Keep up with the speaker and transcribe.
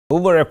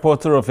Over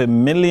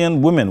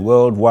 250,000 women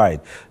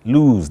worldwide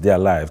lose their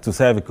lives to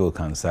cervical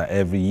cancer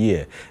every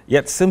year.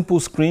 Yet simple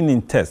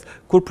screening tests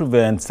could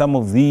prevent some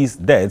of these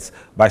deaths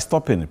by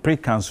stopping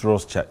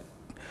precancerous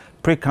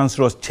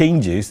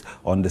changes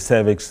on the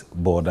cervix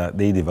border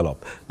they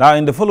develop. Now,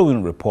 in the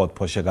following report,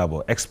 Portia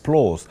Gabo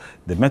explores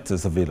the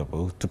methods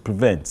available to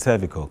prevent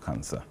cervical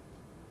cancer.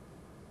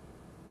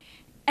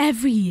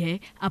 Every year,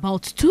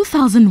 about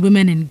 2,000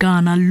 women in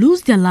Ghana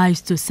lose their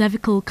lives to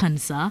cervical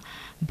cancer,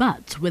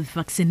 but with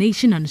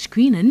vaccination and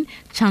screening,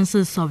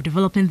 chances of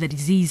developing the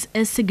disease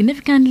is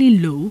significantly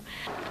low.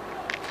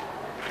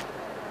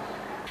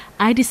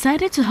 I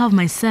decided to have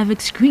my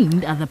cervix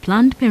screened at the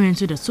Planned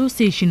Parenthood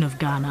Association of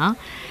Ghana.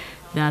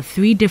 There are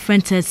 3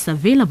 different tests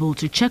available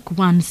to check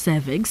one's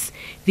cervix.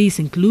 These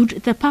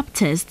include the Pap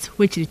test,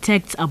 which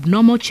detects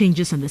abnormal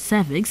changes in the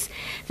cervix,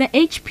 the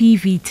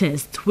HPV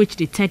test, which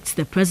detects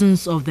the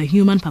presence of the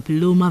human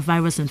papilloma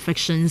virus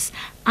infections,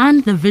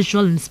 and the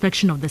visual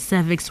inspection of the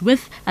cervix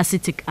with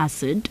acetic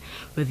acid.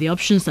 With the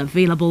options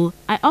available,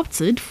 I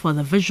opted for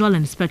the visual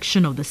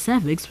inspection of the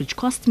cervix, which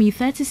cost me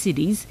 30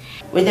 cedis.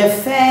 With the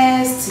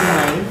first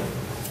line,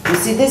 you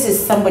see, this is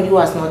somebody who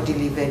has not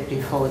delivered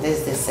before. This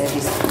is the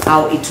cervix,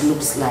 how it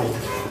looks like.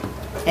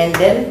 And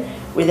then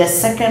with the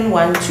second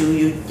one too,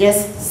 you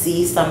just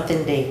see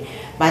something there.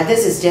 But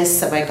this is just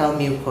cervical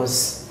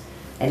mucus.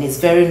 And it's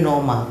very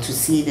normal to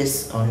see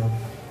this on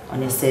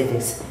a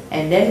cervix.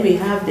 And then we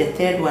have the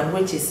third one,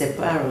 which is a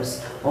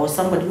parus, or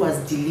somebody who has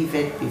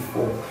delivered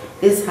before.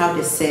 This is how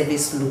the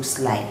cervix looks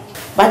like.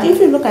 But if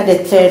you look at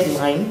the third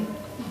line,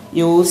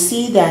 you will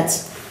see that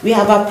we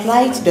have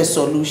applied the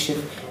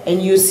solution. And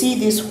you see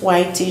this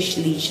whitish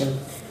lesion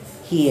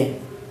here.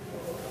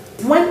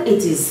 When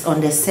it is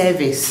on the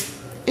cervix,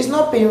 it's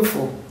not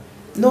painful,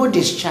 no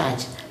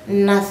discharge,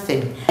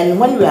 nothing. And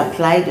when you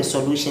apply the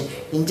solution,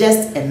 in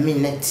just a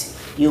minute,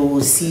 you will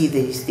see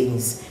these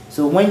things.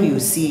 So when you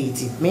see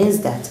it, it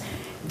means that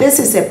this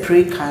is a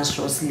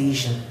precancerous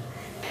lesion.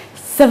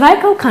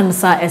 Cervical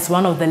cancer is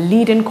one of the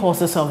leading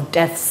causes of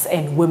deaths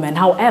in women.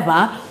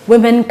 However,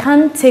 women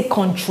can take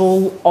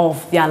control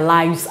of their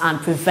lives and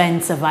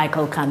prevent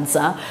cervical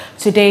cancer.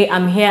 Today,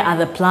 I'm here at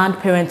the Planned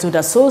Parenthood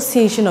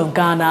Association of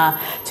Ghana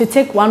to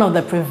take one of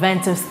the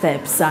preventive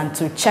steps and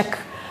to check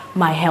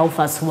my health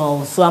as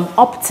well. So I'm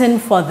opting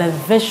for the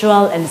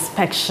visual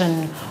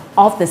inspection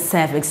of the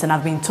cervix, and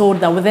I've been told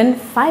that within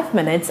 5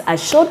 minutes, I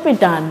should be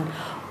done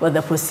with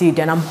the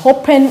procedure. And I'm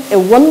hoping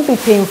it won't be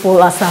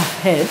painful as I've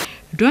heard.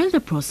 During the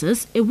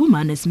process, a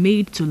woman is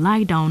made to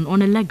lie down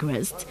on a leg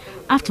rest.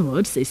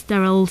 Afterwards, a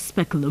sterile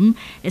speculum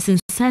is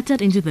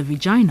inserted into the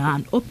vagina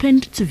and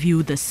opened to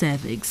view the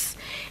cervix.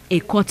 A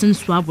cotton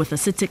swab with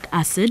acetic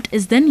acid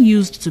is then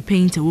used to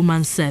paint a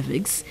woman's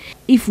cervix.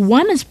 If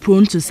one is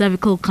prone to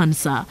cervical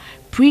cancer,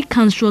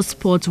 precancerous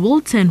spots will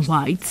turn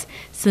white.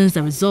 Since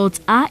the results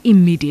are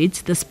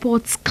immediate, the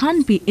spots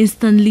can be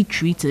instantly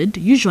treated,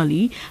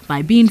 usually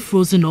by being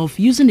frozen off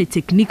using a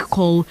technique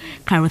called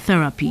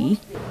cryotherapy.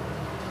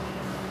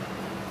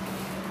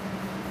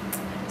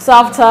 So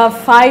after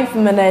 5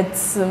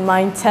 minutes,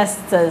 my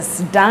test is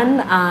done,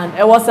 and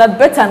it was a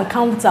bit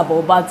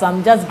uncomfortable, but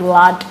I'm just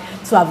glad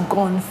to have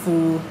gone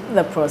through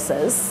the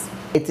process.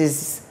 It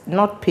is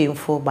not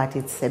painful, but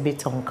it's a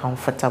bit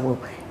uncomfortable.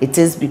 It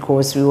is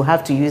because we will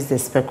have to use the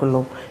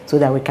speculum so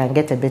that we can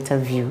get a better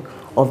view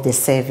of the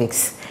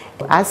cervix.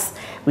 As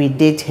we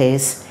did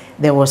his,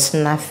 there was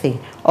nothing,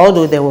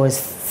 although there was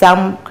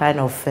some kind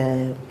of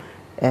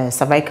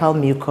cervical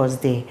mucus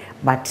there,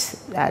 but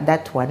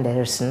that one,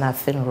 there is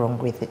nothing wrong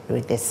with it,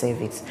 with the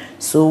cervix.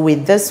 So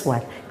with this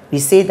one, we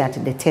say that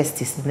the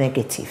test is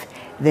negative.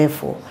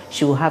 Therefore,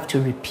 she will have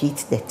to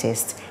repeat the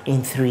test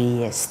in 3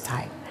 years'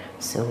 time.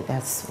 So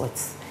that's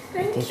what's...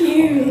 Thank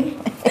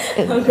you.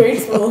 I'm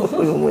grateful.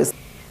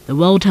 The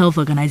World Health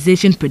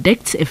Organization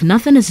predicts if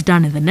nothing is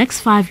done in the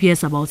next 5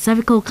 years about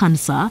cervical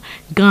cancer,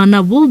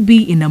 Ghana will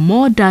be in a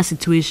more dire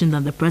situation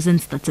than the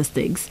present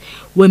statistics.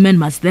 Women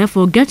must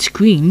therefore get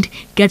screened,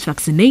 get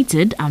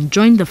vaccinated, and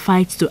join the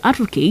fight to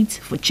advocate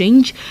for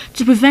change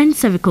to prevent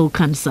cervical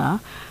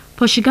cancer.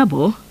 Portia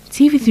Gabo,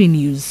 TV3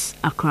 News,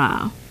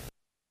 Accra.